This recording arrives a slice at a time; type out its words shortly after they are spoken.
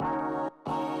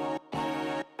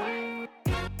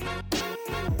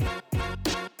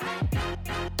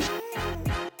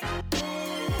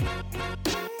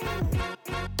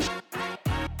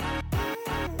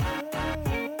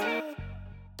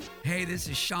Hey, this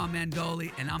is Sean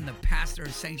Mandoli, and I'm the pastor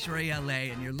of Sanctuary LA,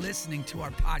 and you're listening to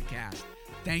our podcast.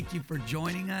 Thank you for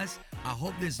joining us. I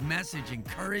hope this message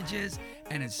encourages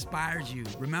and inspires you.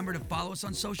 Remember to follow us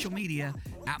on social media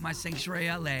at My Sanctuary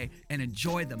LA and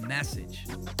enjoy the message.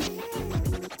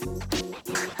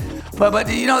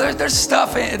 But you know, there's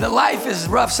stuff, the life is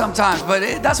rough sometimes,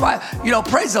 but that's why, you know,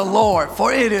 praise the Lord,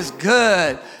 for it is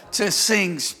good to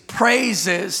sing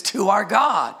praises to our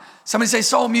God. Somebody say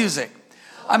soul music.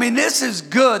 I mean, this is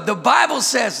good. The Bible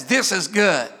says this is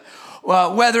good.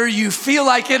 Well, whether you feel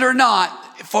like it or not,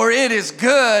 for it is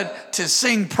good to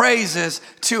sing praises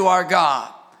to our God.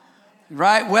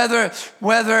 Right? Whether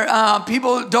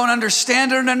people don't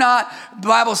understand it or not, the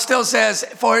Bible still says,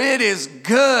 for it is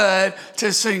good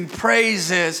to sing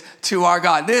praises to our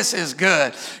God. This is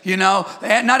good. You know,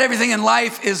 not everything in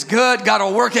life is good. God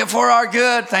will work it for our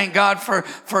good. Thank God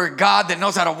for God that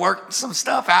knows how to work some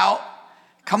stuff out.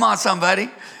 Come on, somebody.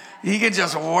 He can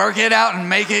just work it out and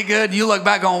make it good. You look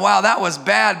back going, wow, that was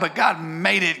bad, but God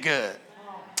made it good.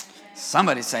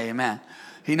 Somebody say amen.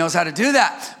 He knows how to do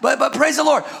that. But praise the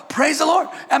Lord. Praise the Lord.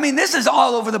 I mean, this is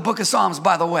all over the book of Psalms,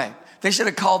 by the way. They should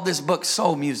have called this book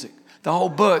Soul Music. The whole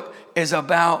book is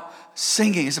about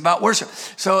singing. It's about worship.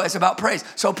 So it's about praise.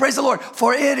 So praise the Lord.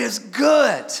 For it is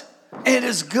good. It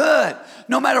is good.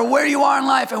 No matter where you are in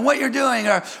life and what you're doing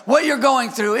or what you're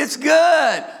going through, it's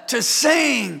good to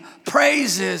sing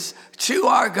praises to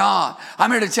our God.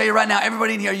 I'm here to tell you right now,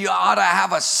 everybody in here, you ought to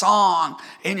have a song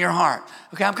in your heart.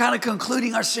 Okay, I'm kind of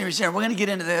concluding our series here. We're going to get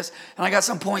into this, and I got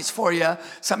some points for you,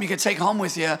 something you can take home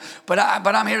with you. But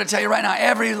I'm here to tell you right now,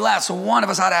 every last one of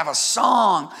us ought to have a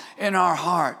song in our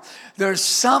heart. There's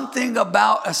something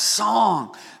about a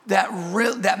song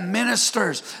that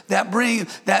ministers,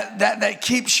 that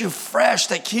keeps you fresh,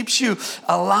 that keeps you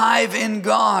alive in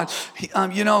God.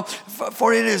 You know,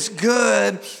 for it is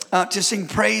good to sing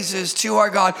praises to our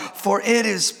God, for it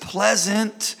is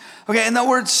pleasant. Okay, and the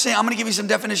word sing, I'm going to give you some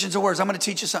definitions of words. I'm going to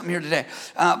teach you something here today.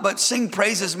 But sing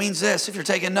praises means this, if you're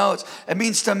taking notes. It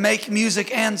means to make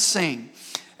music and sing.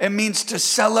 It means to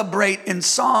celebrate in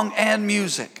song and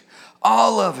music.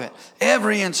 All of it,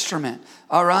 every instrument.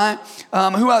 All right?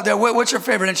 Who out there, what's your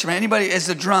favorite instrument? Anybody, is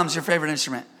the drums your favorite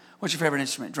instrument? What's your favorite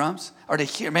instrument? Drums? Or to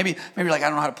hear? Maybe like, I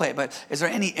don't know how to play it, but is there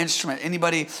any instrument?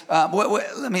 Anybody,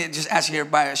 let me just ask you here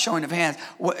by a showing of hands.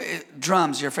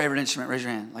 Drums, your favorite instrument? Raise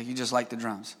your hand. Like you just like the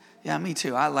drums. Yeah, me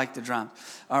too. I like the drums.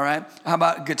 All right? How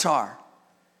about guitar?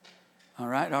 All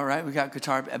right. We got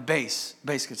guitar, bass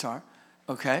guitar.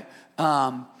 Okay.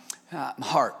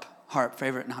 Harp,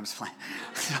 favorite? No, I'm just playing.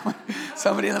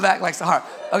 Somebody in the back likes the harp.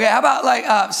 Okay, how about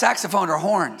like saxophone or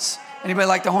horns? Anybody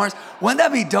like the horns? Wouldn't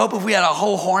that be dope if we had a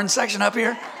whole horn section up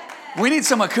here? We need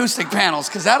some acoustic panels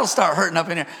because that'll start hurting up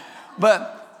in here.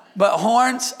 But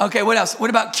horns, okay, what else? What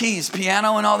about keys,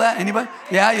 piano and all that? Anybody?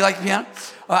 Yeah, you like the piano?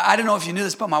 I don't know if you knew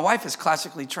this, but my wife is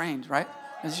classically trained, right?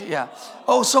 Yeah.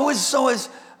 Oh, so is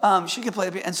she can play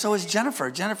the piano, and so is Jennifer.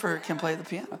 Jennifer can play the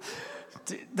piano.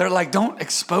 They're like, don't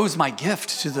expose my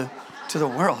gift to the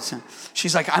world.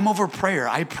 She's like, I'm over prayer.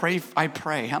 I pray.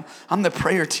 I'm the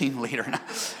prayer team leader now,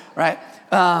 right?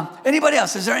 Anybody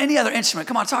else? Is there any other instrument?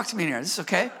 Come on, talk to me in here. This is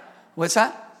okay. What's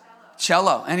that?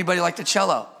 Cello. Anybody like the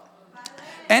cello?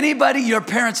 Anybody, your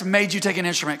parents made you take an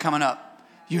instrument coming up?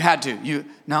 You had to.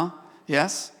 No?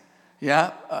 Yes?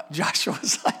 Yeah? Joshua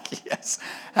was like, yes.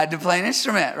 Had to play an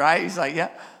instrument, right? He's like, yeah.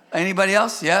 Anybody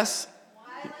else? Yes?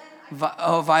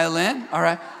 Violin? All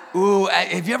right. Ooh,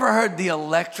 have you ever heard the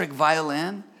electric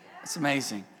violin? It's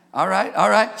amazing. All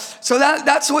right. So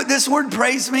that's what this word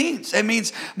praise means. It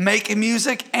means make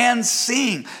music and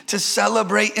sing, to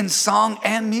celebrate in song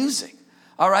and music.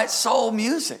 All right, soul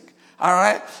music. All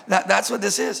right, that's what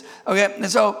this is. Okay,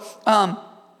 and so,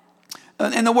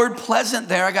 and the word pleasant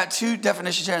there, I got two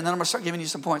definitions here, and then I'm going to start giving you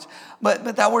some points.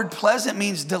 But that word pleasant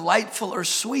means delightful or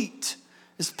sweet.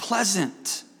 It's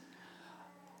pleasant.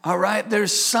 All right,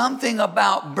 there's something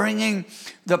about bringing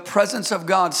the presence of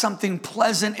God, something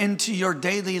pleasant into your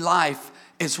daily life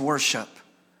is worship.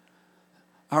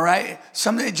 All right,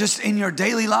 something just in your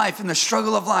daily life, in the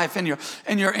struggle of life, in your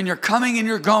coming and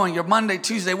your going, your Monday,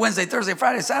 Tuesday, Wednesday, Thursday,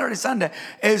 Friday, Saturday, Sunday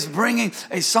is bringing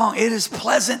a song. It is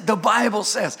pleasant, the Bible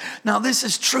says. Now this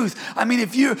is truth. I mean,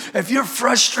 if you're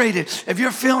frustrated, if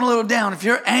you're feeling a little down, if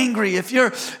you're angry, if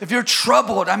you're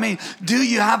troubled, I mean, do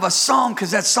you have a song?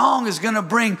 Because that song is going to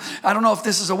bring, I don't know if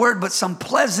this is a word, but some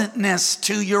pleasantness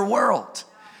to your world,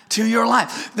 to your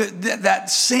life. That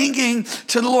singing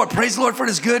to the Lord. Praise the Lord, for it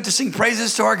is good to sing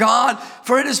praises to our God,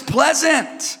 for it is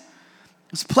pleasant.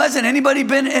 It's pleasant. Anybody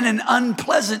been in an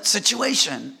unpleasant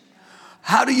situation?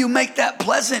 How do you make that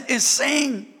pleasant? Is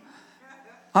sing.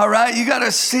 All right, you got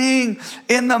to sing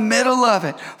in the middle of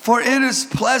it. For it is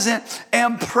pleasant,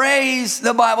 and praise,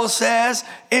 the Bible says,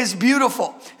 is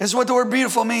beautiful. This is what the word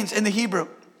beautiful means in the Hebrew.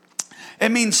 It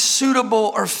means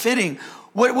suitable or fitting.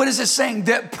 What is it saying?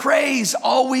 That praise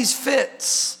always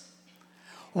fits.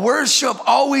 Worship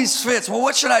always fits. Well,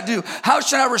 what should I do? How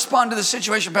should I respond to the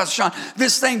situation, Pastor Sean?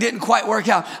 This thing didn't quite work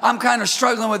out. I'm kind of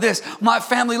struggling with this. My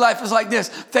family life is like this.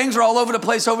 Things are all over the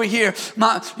place over here.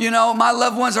 My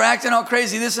loved ones are acting all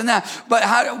crazy, this and that. But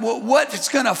what's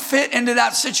going to fit into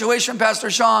that situation, Pastor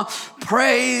Sean?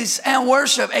 Praise and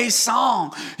worship, a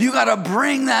song. You got to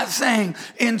bring that thing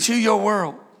into your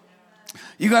world.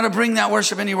 You got to bring that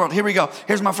worship into your world. Here we go.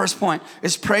 Here's my first point.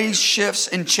 Is praise shifts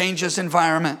and changes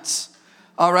environments.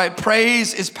 All right,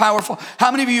 praise is powerful.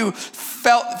 How many of you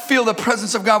feel the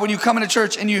presence of God when you come into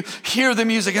church and you hear the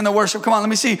music and the worship? Come on, let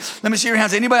me see your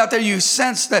hands. Anybody out there, you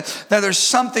sense that there's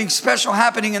something special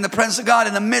happening in the presence of God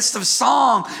in the midst of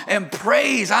song and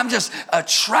praise? I'm just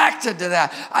attracted to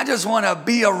that. I just want to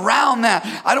be around that.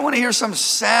 I don't want to hear some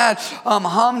sad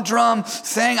humdrum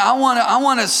thing. I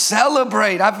want to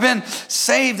celebrate. I've been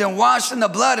saved and washed in the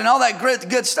blood and all that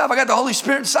good stuff. I got the Holy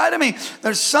Spirit inside of me.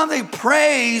 There's something.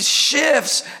 Praise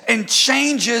shifts and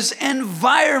changes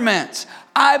environments.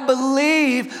 I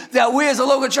believe that we as a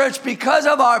local church, because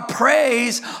of our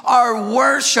praise, our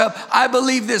worship, I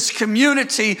believe this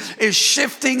community is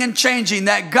shifting and changing,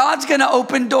 that God's going to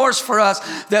open doors for us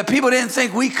that people didn't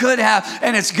think we could have,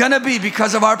 and it's going to be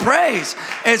because of our praise.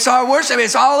 It's our worship.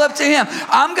 It's all up to Him.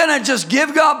 I'm going to just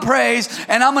give God praise,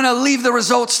 and I'm going to leave the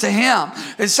results to Him.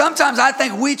 And sometimes I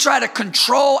think we try to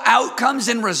control outcomes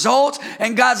and results,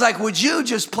 and God's like, would you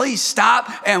just please stop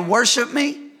and worship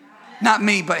me? Not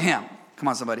me, but Him. Come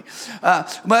on, somebody.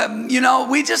 But,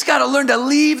 we just got to learn to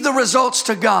leave the results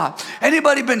to God.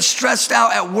 Anybody been stressed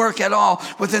out at work at all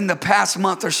within the past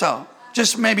month or so?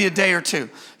 Just maybe a day or two.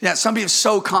 Yeah, some people are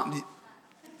so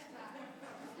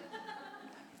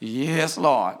Yes,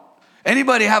 Lord.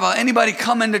 Anybody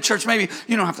come into church? Maybe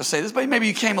you don't have to say this, but maybe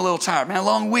you came a little tired, man, a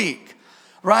long week.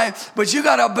 Right? But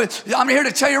I'm here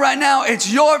to tell you right now,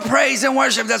 it's your praise and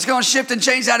worship that's going to shift and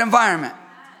change that environment.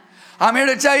 I'm here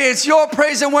to tell you it's your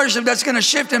praise and worship that's going to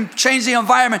shift and change the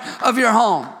environment of your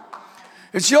home.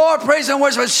 It's your praise and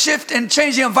worship that shift and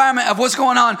change the environment of what's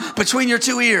going on between your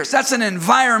two ears. That's an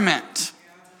environment.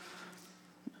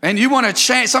 And you want to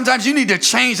change. Sometimes you need to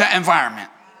change that environment.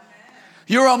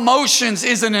 Your emotions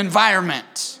is an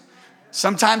environment.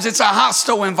 Sometimes it's a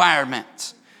hostile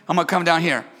environment. I'm going to come down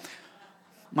here.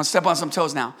 I'm going to step on some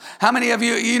toes now. How many of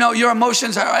you, your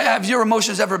emotions, have your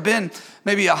emotions ever been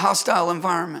maybe a hostile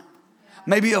environment?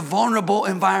 Maybe a vulnerable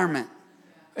environment.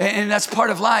 And that's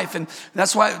part of life. And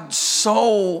that's why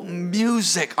soul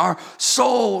music, our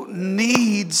soul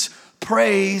needs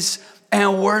praise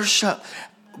and worship.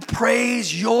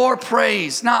 Praise, your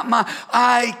praise, not mine.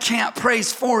 I can't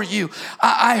praise for you.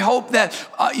 I hope that,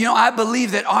 I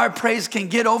believe that our praise can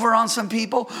get over on some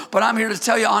people. But I'm here to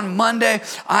tell you on Monday,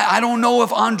 I don't know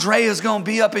if Andrea is going to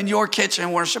be up in your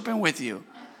kitchen worshiping with you.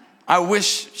 I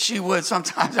wish she would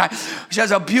sometimes. She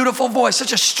has a beautiful voice,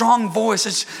 such a strong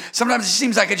voice. Sometimes it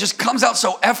seems like it just comes out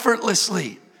so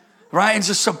effortlessly, right? It's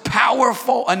just so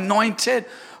powerful, anointed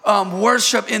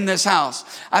worship in this house.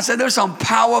 I said there's some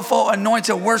powerful,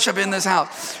 anointed worship in this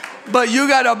house. But you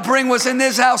got to bring what's in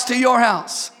this house to your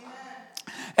house.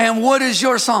 And what is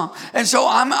your song? And so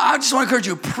I just want to encourage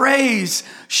you, praise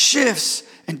shifts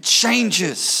and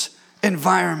changes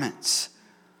environments.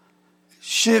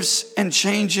 Shifts and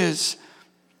changes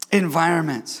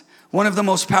environments. One of the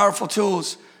most powerful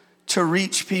tools to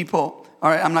reach people. All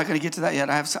right, I'm not going to get to that yet.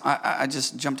 I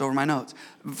just jumped over my notes.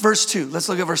 Verse 2. Let's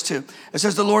look at verse 2. It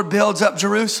says, the Lord builds up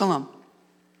Jerusalem.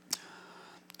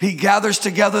 He gathers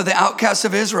together the outcasts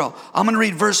of Israel. I'm going to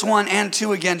read verse 1 and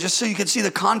 2 again, just so you can see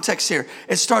the context here.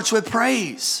 It starts with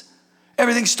praise.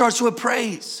 Everything starts with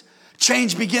praise.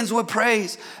 Change begins with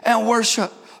praise and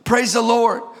worship. Praise the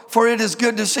Lord. For it is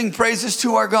good to sing praises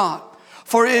to our God.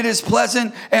 For it is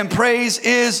pleasant and praise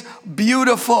is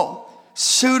beautiful,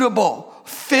 suitable,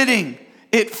 fitting.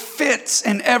 It fits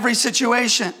in every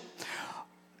situation.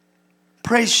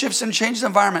 Praise shifts and changes the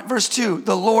environment. Verse 2,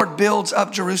 the Lord builds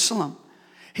up Jerusalem.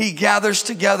 He gathers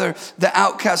together the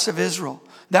outcasts of Israel.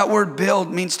 That word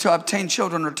build means to obtain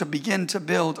children or to begin to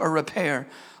build or repair.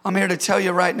 I'm here to tell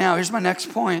you right now, here's my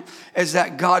next point, is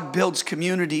that God builds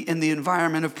community in the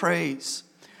environment of praise.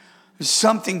 There's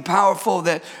something powerful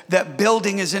that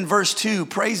building is in verse 2,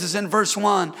 praise is in verse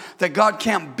 1, that God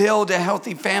can't build a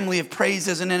healthy family if praise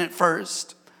isn't in it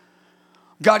first.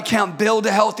 God can't build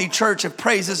a healthy church if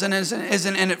praise isn't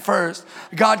in it first.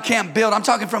 God can't build. I'm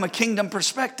talking from a kingdom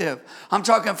perspective. I'm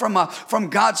talking from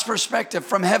God's perspective,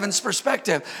 from heaven's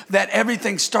perspective, that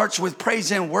everything starts with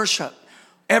praise and worship.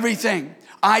 Everything.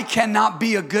 I cannot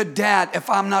be a good dad if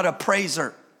I'm not a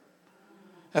praiser,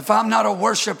 if I'm not a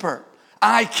worshiper.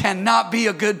 I cannot be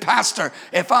a good pastor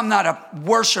if I'm not a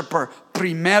worshiper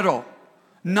primero.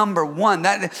 Number one,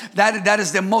 that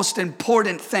is the most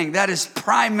important thing. That is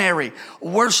primary,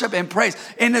 worship and praise.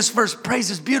 In this verse, praise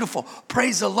is beautiful.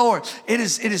 Praise the Lord. It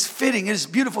is fitting. It is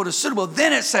beautiful. It is suitable.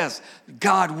 Then it says,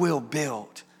 God will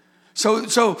build. So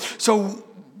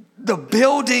the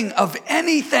building of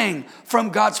anything from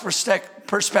God's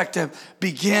perspective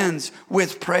begins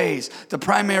with praise. The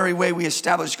primary way we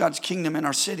establish God's kingdom in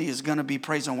our city is going to be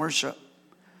praise and worship.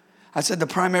 I said the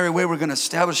primary way we're going to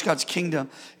establish God's kingdom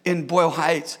in Boyle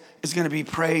Heights is going to be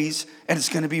praise and it's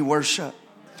going to be worship.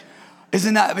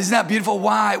 Isn't that beautiful?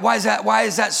 Why is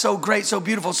that so great, so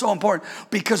beautiful, so important?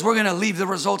 Because we're going to leave the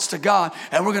results to God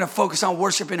and we're going to focus on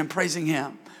worshiping and praising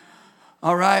Him.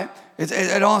 All right?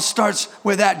 It all starts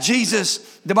with that. Jesus,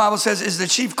 the Bible says, is the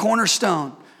chief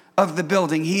cornerstone of the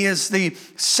building. He is the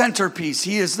centerpiece.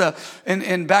 He is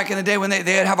and back in the day when they'd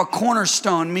have a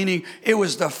cornerstone, meaning it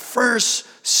was the first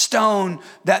stone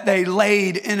that they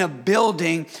laid in a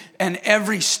building, and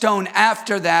every stone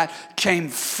after that came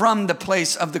from the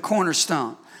place of the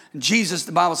cornerstone. Jesus,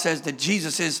 the Bible says that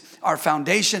Jesus is our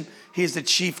foundation. He is the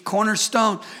chief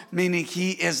cornerstone, meaning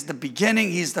He is the beginning.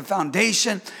 He's the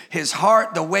foundation. His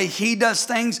heart, the way He does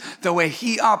things, the way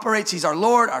He operates. He's our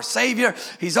Lord, our Savior.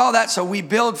 He's all that. So we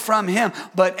build from Him.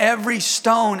 But every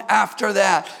stone after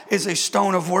that is a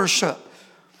stone of worship.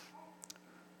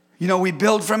 You know, we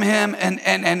build from Him, and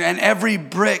every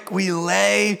brick we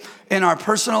lay in our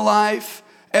personal life,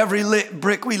 every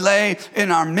brick we lay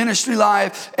in our ministry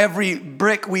life, every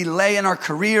brick we lay in our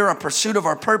career, our pursuit of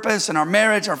our purpose, in our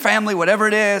marriage, our family, whatever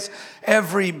it is,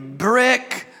 every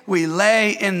brick we lay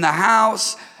in the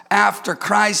house after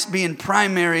Christ being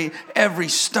primary, every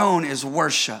stone is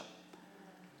worship.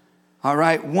 All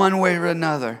right, one way or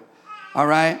another. All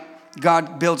right,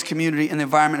 God builds community in the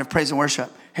environment of praise and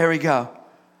worship. Here we go.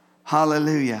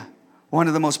 Hallelujah. One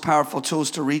of the most powerful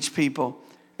tools to reach people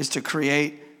is to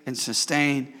create and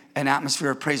sustain an atmosphere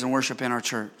of praise and worship in our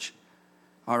church.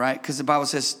 All right? Because the Bible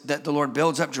says that the Lord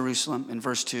builds up Jerusalem in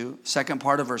verse 2. Second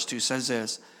part of verse 2 says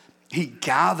this. He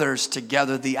gathers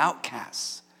together the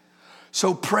outcasts.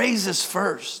 So praise is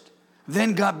first.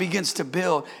 Then God begins to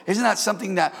build. Isn't that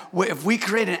something that if we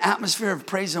create an atmosphere of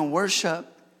praise and worship,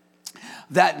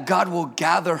 that God will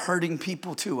gather hurting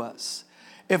people to us?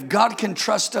 If God can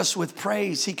trust us with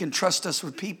praise, He can trust us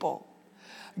with people.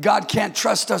 God can't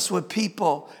trust us with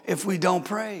people if we don't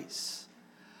praise.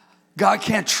 God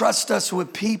can't trust us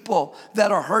with people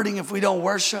that are hurting if we don't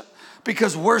worship,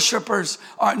 because worshipers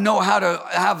know how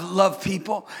to love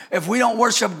people. If we don't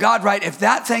worship God right, if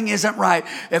that thing isn't right,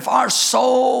 if our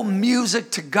soul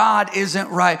music to God isn't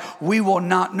right, we will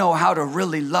not know how to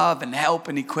really love and help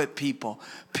and equip people.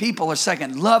 People are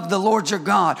second. Love the Lord your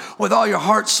God with all your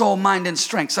heart, soul, mind, and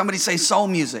strength. Somebody say soul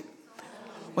music.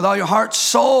 With all your heart,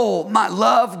 soul,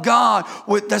 love God.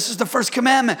 This is the first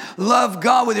commandment. Love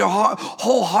God with your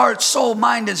whole heart, soul,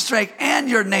 mind, and strength, and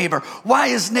your neighbor. Why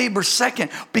is neighbor second?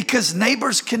 Because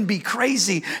neighbors can be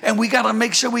crazy, and we got to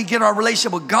make sure we get our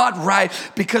relationship with God right,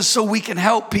 because so we can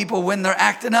help people when they're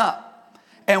acting up,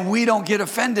 and we don't get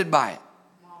offended by it.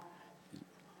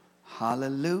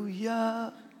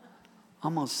 Hallelujah.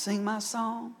 I'm going to sing my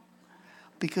song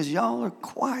because y'all are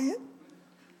quiet.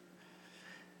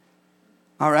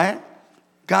 All right?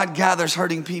 God gathers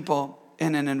hurting people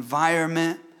in an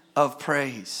environment of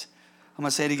praise. I'm going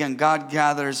to say it again. God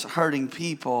gathers hurting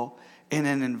people in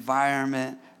an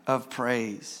environment of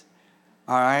praise.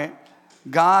 All right?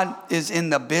 God is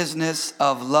in the business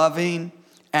of loving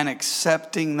and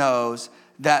accepting those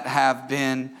that have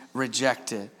been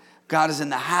rejected. God is in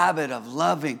the habit of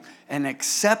loving and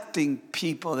accepting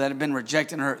people that have been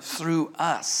rejected and hurt through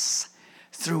us,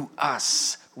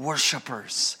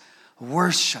 worshipers.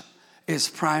 Worship is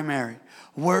primary.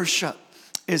 Worship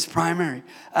is primary.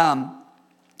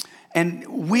 And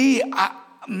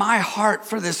my heart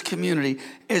for this community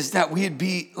is that we'd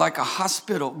be like a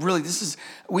hospital. Really,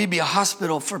 we'd be a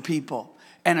hospital for people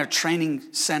and a training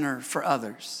center for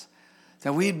others.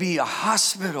 That we'd be a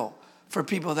hospital for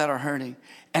people that are hurting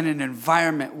and an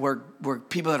environment where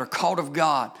people that are called of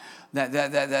God,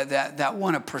 that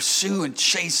want to pursue and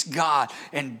chase God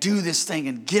and do this thing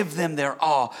and give them their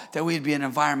all, that we'd be an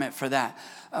environment for that.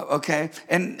 Okay?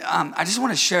 And I just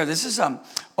want to share, this is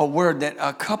a word that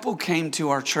a couple came to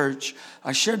our church.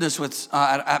 I shared this with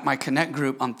at my Connect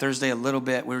group on Thursday a little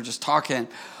bit. We were just talking.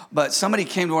 But somebody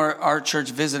came to our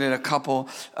church, visited a couple,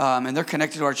 and they're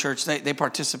connected to our church. They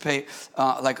participate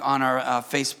like on our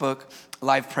Facebook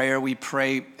live prayer. We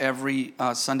pray every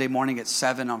Sunday morning at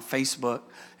 7 on Facebook.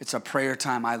 It's a prayer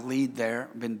time. I lead there.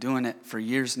 I've been doing it for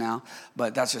years now,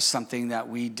 but that's just something that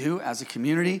we do as a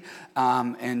community.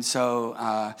 And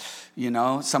so,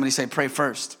 somebody say pray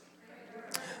first.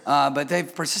 But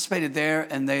they've participated there,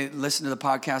 and they listen to the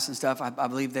podcast and stuff. I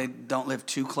believe they don't live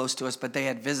too close to us, but they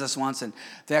had visited us once, and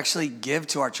they actually give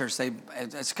to our church.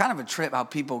 It's kind of a trip how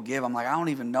people give. I'm like, I don't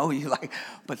even know you,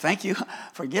 but thank you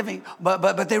for giving.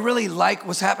 But they really like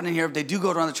what's happening here. They do go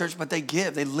around the church, but they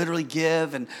give. They literally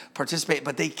give and participate.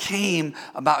 But they came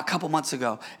about a couple months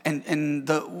ago, and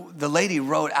the lady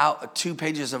wrote out 2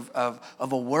 pages of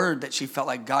a word that she felt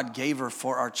like God gave her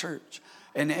for our church.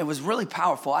 And it was really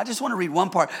powerful. I just want to read one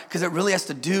part because it really has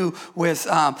to do with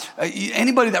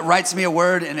anybody that writes me a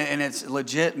word and it's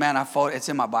legit, man, it's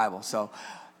in my Bible. So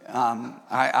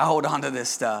I hold on to this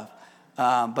stuff.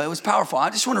 But it was powerful. I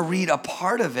just want to read a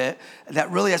part of it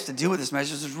that really has to do with this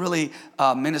message. This really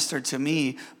ministered to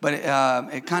me, but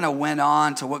it kind of went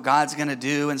on to what God's going to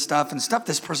do and stuff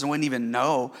this person wouldn't even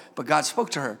know, but God spoke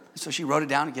to her. So she wrote it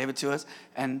down and gave it to us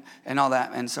and all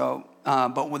that. And so,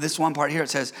 but with this one part here, it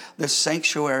says, the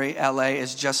sanctuary, LA,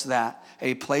 is just that,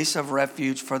 a place of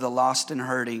refuge for the lost and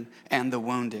hurting and the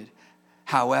wounded.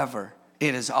 However,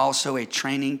 it is also a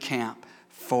training camp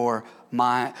for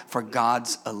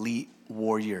God's elite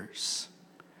warriors.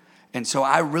 And so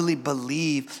I really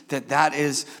believe that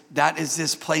is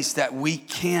this place that we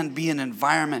can be an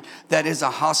environment that is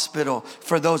a hospital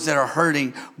for those that are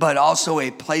hurting, but also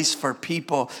a place for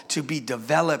people to be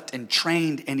developed and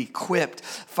trained and equipped.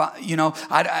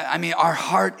 I mean, our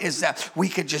heart is that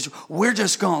we're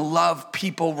just going to love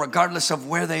people regardless of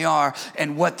where they are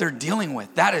and what they're dealing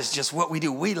with. That is just what we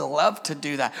do. We love to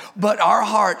do that. But our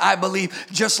heart, I believe,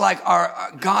 just like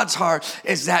our God's heart,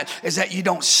 is that you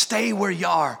don't stay where you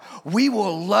are. We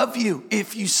will love you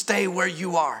if you stay where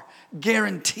you are,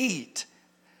 guaranteed.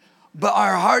 But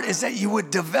our heart is that you would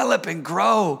develop and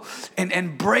grow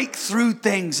and break through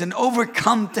things and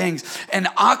overcome things and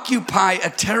occupy a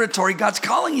territory God's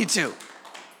calling you to.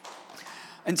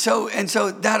 And so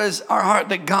that is our heart,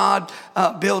 that God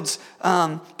builds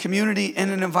community in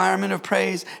an environment of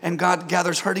praise, and God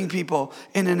gathers hurting people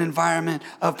in an environment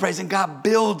of praise, and God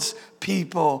builds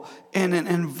people in an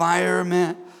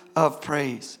environment of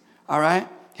praise. All right?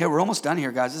 Here, we're almost done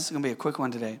here, guys. This is going to be a quick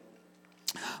one today.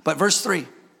 But verse 3,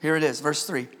 here it is, verse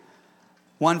 3.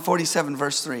 147,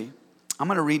 verse 3. I'm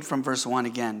going to read from verse 1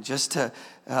 again, just to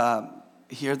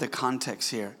hear the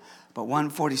context here. But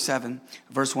 147,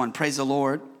 verse 1, praise the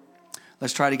Lord.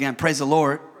 Let's try it again. Praise the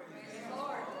Lord. Praise the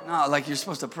Lord. No, like you're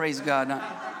supposed to praise God. No.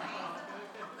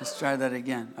 Let's try that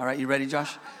again. All right, you ready,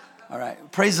 Josh? All right.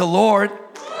 Praise the Lord. All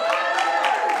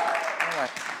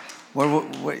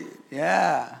right.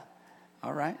 Yeah.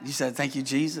 All right. You said, thank you,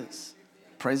 Jesus.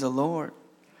 Praise the Lord.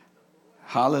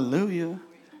 Hallelujah.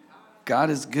 God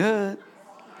is good.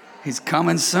 He's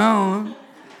coming soon.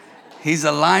 He's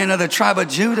the Lion of the tribe of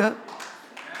Judah.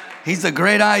 He's the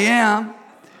great I am.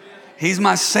 He's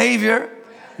my Savior,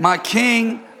 my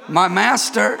King, my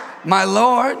Master, my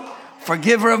Lord,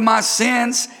 forgiver of my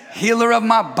sins, healer of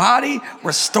my body,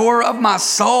 restorer of my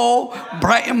soul,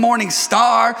 bright and morning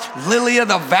star, lily of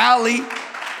the valley.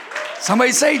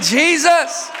 Somebody say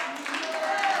Jesus.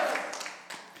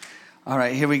 All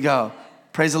right, here we go.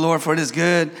 Praise the Lord, for it is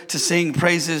good to sing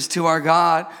praises to our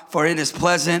God, for it is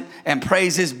pleasant and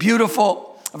praise is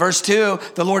beautiful. Verse 2,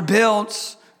 the Lord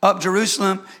builds up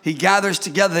Jerusalem. He gathers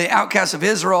together the outcasts of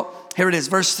Israel. Here it is,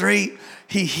 verse 3,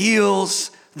 he heals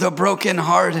the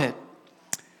brokenhearted.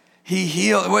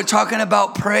 We're talking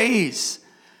about praise.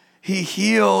 He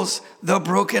heals the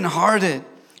brokenhearted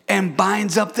and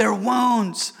binds up their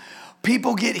wounds.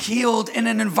 People get healed in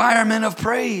an environment of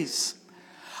praise.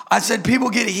 I said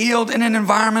people get healed in an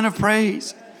environment of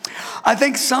praise. I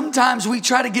think sometimes we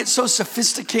try to get so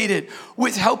sophisticated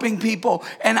with helping people,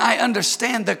 and I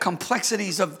understand the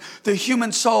complexities of the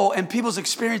human soul and people's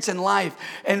experience in life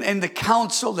and the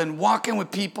counsel and walking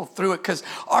with people through it, because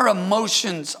our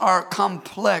emotions are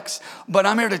complex. But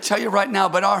I'm here to tell you right now,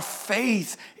 but our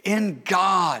faith in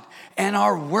God and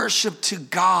our worship to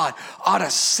God ought to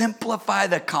simplify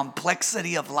the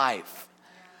complexity of life.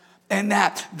 And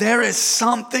that there is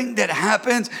something that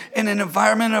happens in an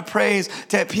environment of praise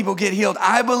that people get healed.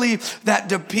 I believe that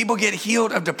the people get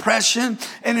healed of depression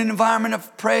in an environment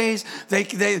of praise.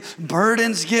 They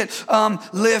burdens get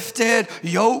lifted,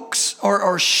 yokes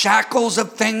or shackles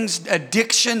of things,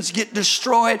 addictions get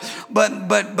destroyed.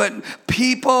 But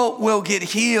people will get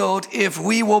healed if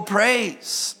we will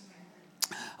praise.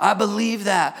 I believe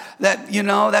that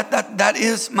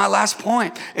is my last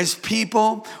point, is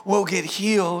people will get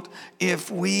healed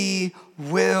if we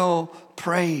will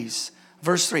praise.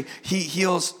 Verse 3, he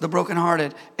heals the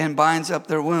brokenhearted and binds up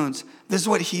their wounds. This is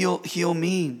what heal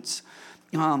means.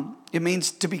 It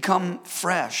means to become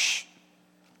fresh,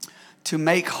 to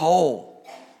make whole,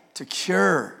 to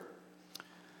cure.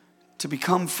 To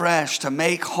become fresh, to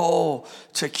make whole,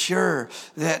 to cure.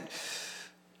 That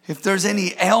if there's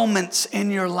any ailments in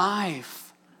your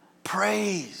life,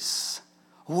 praise,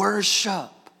 worship.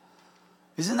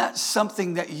 Isn't that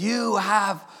something that you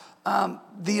have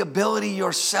the ability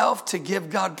yourself to give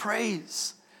God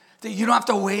praise? That you don't have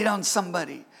to wait on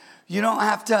somebody. You don't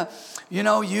have to, you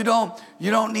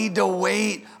don't need to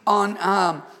wait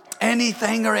on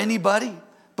anything or anybody,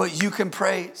 but you can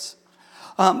praise.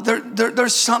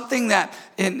 There's something that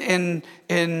in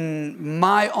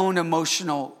my own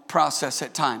emotional process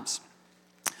at times,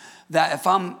 that if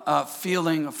I'm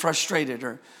feeling frustrated,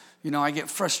 or I get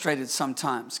frustrated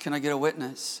sometimes. Can I get a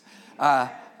witness?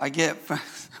 I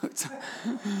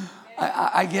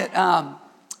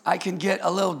can get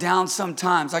a little down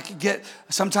sometimes. I can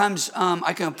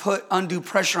put undue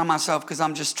pressure on myself because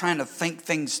I'm just trying to think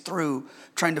things through,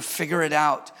 trying to figure it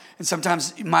out. And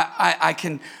sometimes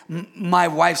my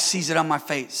wife sees it on my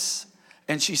face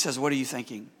and she says, "What are you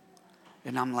thinking?"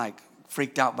 And I'm like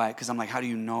freaked out by it because I'm like, "How do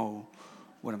you know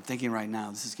what I'm thinking right now?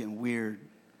 This is getting weird."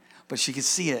 But she can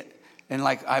see it. And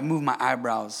like I move my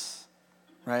eyebrows,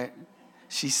 right?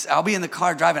 I'll be in the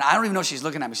car driving. I don't even know she's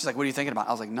looking at me. She's like, "What are you thinking about?"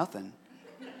 I was like, "Nothing."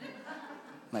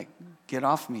 Like, get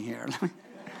off me here.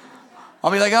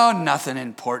 I'll be like, "Oh, nothing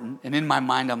important." And in my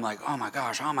mind, I'm like, "Oh my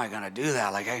gosh, how am I going to do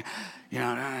that?" Like,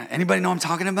 anybody know what I'm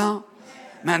talking about?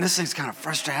 Man, this thing's kind of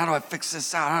frustrating. How do I fix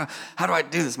this out? How do I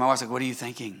do this? My wife's like, "What are you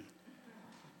thinking?"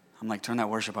 I'm like, "Turn that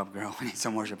worship up, girl. We need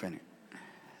some worship in here."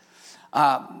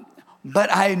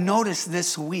 But I noticed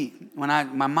this week when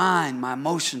my mind, my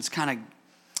emotions I'm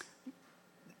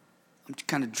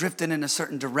kind of drifting in a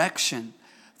certain direction,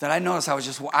 that I noticed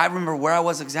I remember where I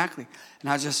was exactly. And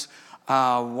I was just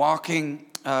walking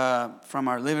from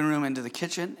our living room into the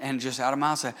kitchen, and just out of my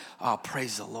mouth, I said, "Oh,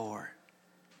 praise the Lord."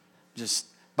 Just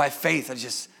by faith, I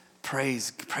just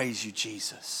praise you,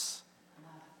 Jesus.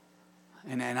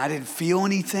 And I didn't feel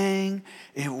anything.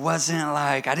 It wasn't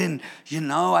like, I didn't,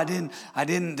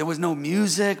 there was no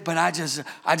music, but I just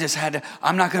had to,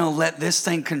 I'm not going to let this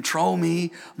thing control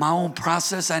me, my own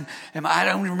process. And I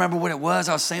don't even remember what it was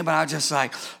I was saying, but I was just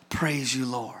like, "Praise you,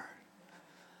 Lord.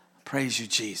 Praise you,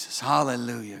 Jesus.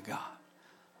 Hallelujah, God.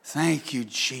 Thank you,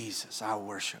 Jesus. I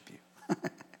worship you."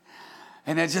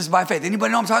 And it's just by faith.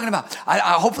 Anybody know what I'm talking about?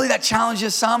 Hopefully that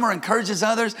challenges some or encourages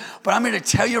others. But I'm here to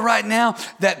tell you right now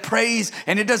that praise,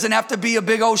 and it doesn't have to be a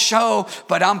big old show,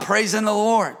 but I'm praising the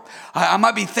Lord. I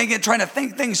might be trying to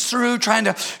think things through, trying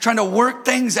to work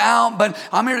things out. But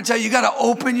I'm here to tell you, you got to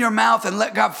open your mouth and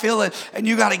let God feel it. And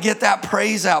you got to get that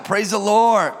praise out. Praise the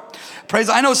Lord.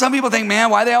 I know some people think, "Man,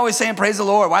 why are they always saying praise the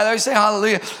Lord? Why do they always say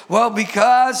hallelujah?" Well,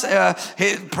 because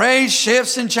praise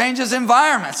shifts and changes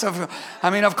environments. Of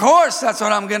course, that's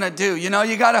what I'm going to do. You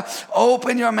got to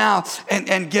open your mouth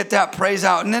and get that praise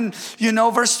out. And then,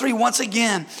 verse 3, once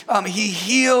again, he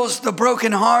heals the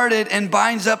brokenhearted and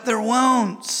binds up their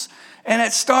wounds. And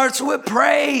it starts with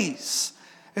praise.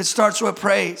 It starts with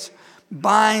praise.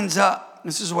 Binds up.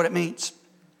 This is what it means.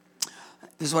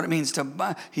 This is what it means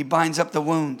he binds up the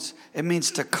wounds. It means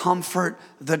to comfort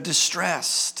the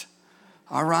distressed.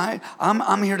 All right?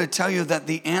 I'm here to tell you that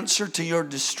the answer to your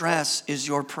distress is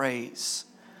your praise.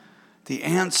 The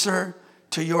answer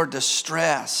to your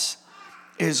distress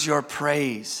is your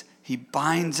praise. He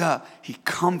binds up. He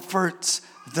comforts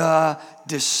the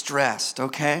distressed.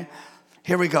 Okay?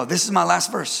 Here we go. This is my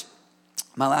last verse.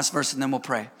 My last verse, and then we'll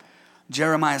pray.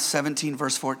 Jeremiah 17,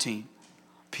 verse 14.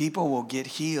 People will get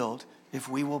healed if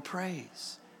we will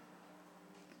praise.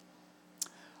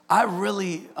 I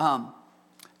really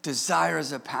desire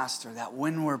as a pastor that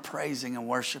when we're praising and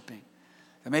worshiping,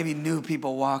 that maybe new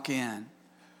people walk in,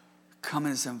 come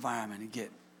in this environment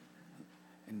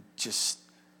and just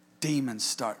demons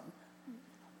start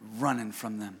running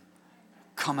from them,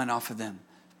 coming off of them,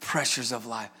 pressures of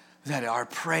life, that our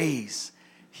praise,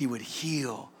 he would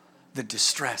heal the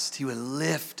distressed. He would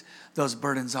lift those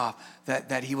burdens off,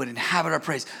 that he would inhabit our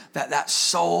praise, that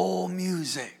soul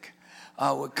music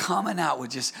would coming out,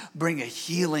 would just bring a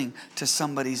healing to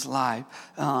somebody's life.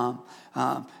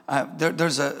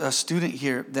 There's a student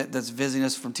here that's visiting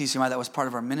us from TCMI that was part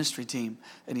of our ministry team,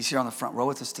 and he's here on the front row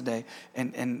with us today.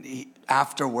 And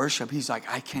after worship, he's like,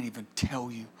 I can't even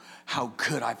tell you how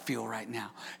good I feel right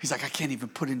now. He's like, I can't even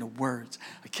put into words.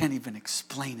 I can't even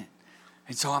explain it.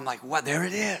 And so I'm like, what? There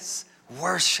it is.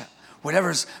 Worship.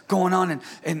 Whatever's going on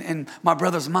in my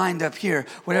brother's mind up here,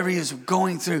 whatever he is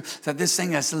going through, that this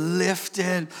thing has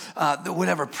lifted,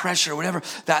 whatever pressure, whatever,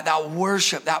 that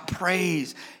worship, that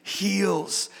praise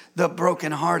heals the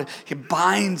brokenhearted. He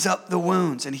binds up the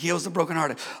wounds and heals the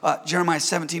brokenhearted. Jeremiah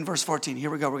 17, verse 14. Here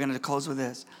we go. We're going to close with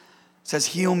this. It says,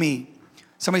 heal me.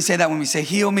 Somebody say that when we say,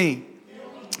 heal me. Heal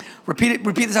me.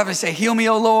 Repeat this after I say, heal me,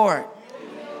 O Lord,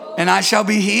 and I shall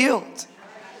be healed.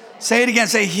 Say it again.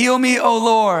 Say, heal me, O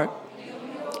Lord,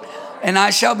 and I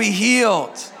shall be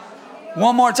healed.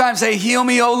 One more time. Say, heal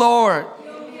me, O Lord,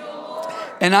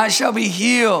 and I shall be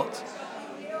healed.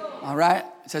 All right.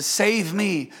 It says, save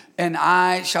me, and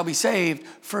I shall be saved,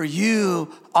 for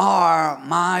you are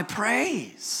my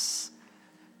praise.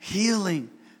 Healing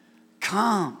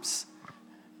comes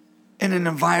in an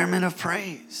environment of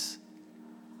praise.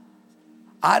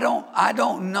 I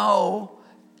don't know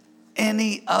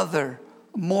any other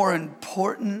more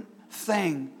important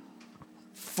thing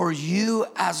for you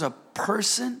as a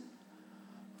person,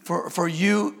 for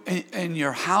you in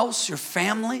your house, your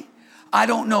family. I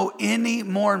don't know any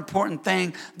more important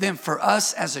thing than for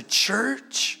us as a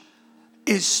church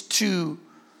is to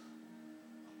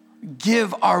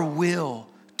give our will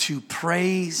to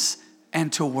praise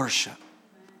and to worship.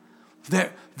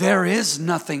 There is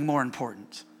nothing more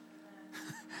important.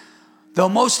 The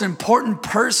most important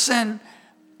person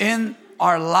in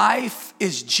our life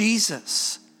is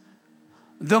Jesus.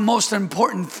 The most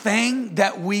important thing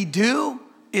that we do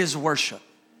is worship.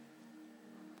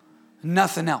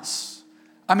 Nothing else.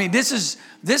 I mean, this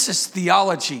is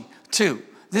theology too.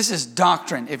 This is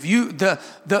doctrine. If you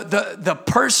the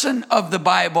person of the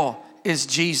Bible is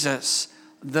Jesus.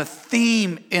 The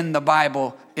theme in the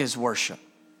Bible is worship.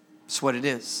 That's what it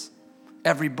is.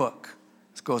 Every book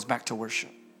goes back to worship.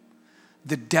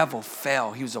 The devil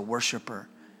fell. He was a worshiper.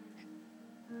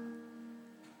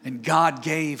 And God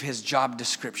gave his job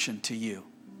description to you.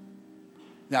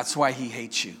 That's why he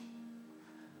hates you.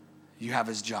 You have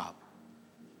his job.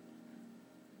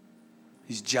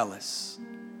 He's jealous.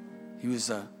 He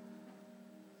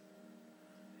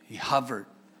hovered.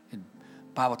 And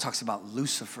the Bible talks about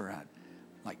Lucifer had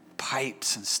like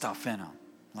pipes and stuff in him,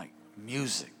 like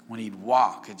music. When he'd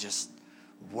walk, it just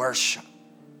worship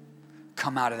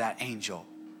come out of that angel.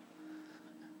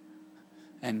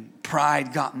 And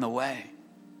pride got in the way.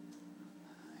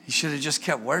 He should have just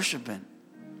kept worshiping.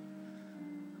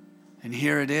 And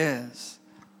here it is.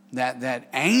 That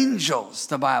angels,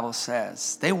 the Bible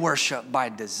says, they worship by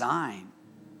design.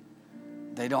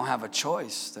 They don't have a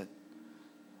choice. That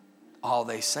all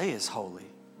they say is holy.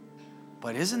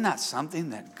 But isn't that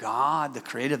something that God, the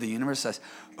creator of the universe, says,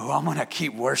 oh, I'm going to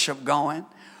keep worship going,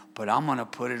 but I'm going to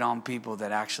put it on people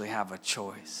that actually have a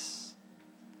choice.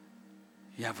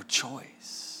 You have a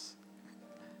choice.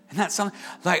 And that's something,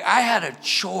 like I had a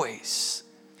choice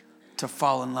to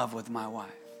fall in love with my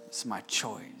wife. It's my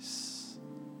choice.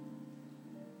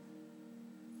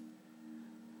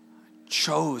 I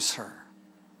chose her.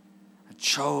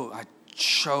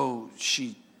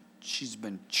 She's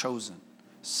been chosen,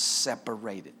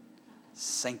 separated,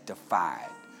 sanctified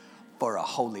for a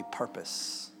holy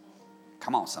purpose.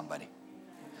 Come on, somebody.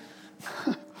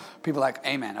 People are like,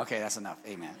 amen. Okay, that's enough.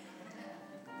 Amen.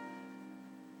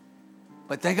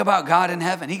 But think about God in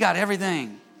heaven. He got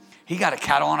everything. He got a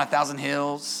cattle on 1,000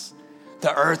 hills.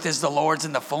 The earth is the Lord's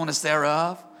and the fullness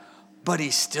thereof. But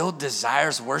he still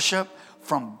desires worship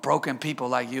from broken people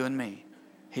like you and me.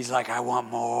 He's like, I want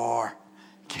more.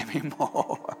 Give me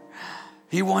more.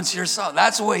 He wants your soul.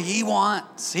 That's what he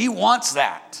wants. He wants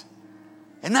that.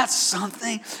 Isn't that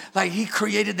something? Like he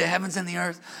created the heavens and the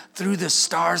earth through the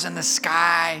stars in the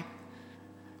sky.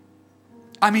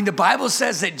 I mean, the Bible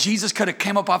says that Jesus could have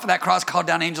came up off of that cross, called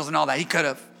down angels and all that. He could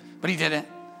have, but he didn't.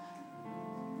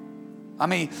 I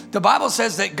mean, the Bible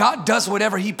says that God does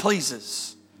whatever he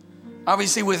pleases.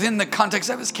 Obviously, within the context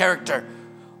of his character.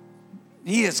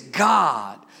 He is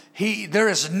God. There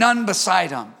is none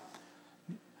beside him.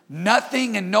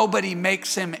 Nothing and nobody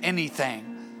makes him anything.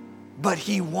 But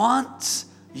he wants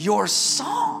your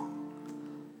song.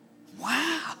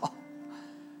 Wow.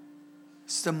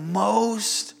 It's the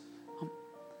most,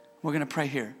 we're going to pray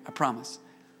here, I promise.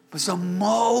 But the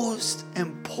most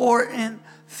important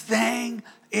thing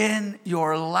in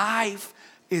your life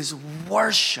is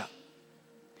worship,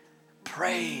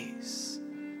 praise.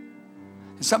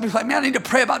 And some people are like, man, I need to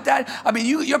pray about that. I mean,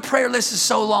 your prayer list is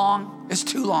so long. It's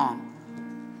too long.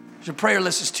 Your prayer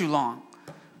list is too long.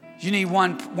 You need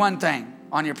one thing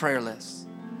on your prayer list.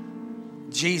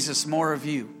 Jesus, more of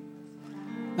you.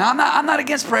 Now, I'm not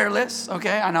against prayer lists,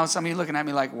 okay? I know some of you looking at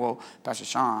me like, whoa, Pastor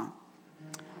Sean,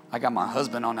 I got my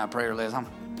husband on that prayer list.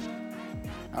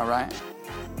 All right?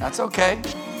 That's okay.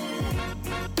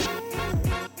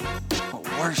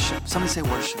 But worship. Somebody say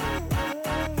worship.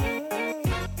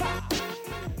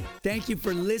 Thank you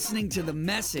for listening to the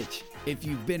message. If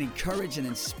you've been encouraged and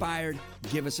inspired,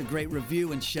 give us a great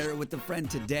review and share it with a friend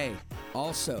today.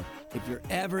 Also, if you're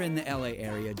ever in the LA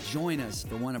area, join us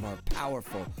for one of our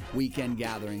powerful weekend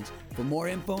gatherings. For more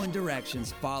info and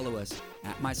directions, follow us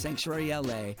at My Sanctuary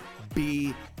LA.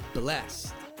 Be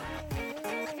blessed.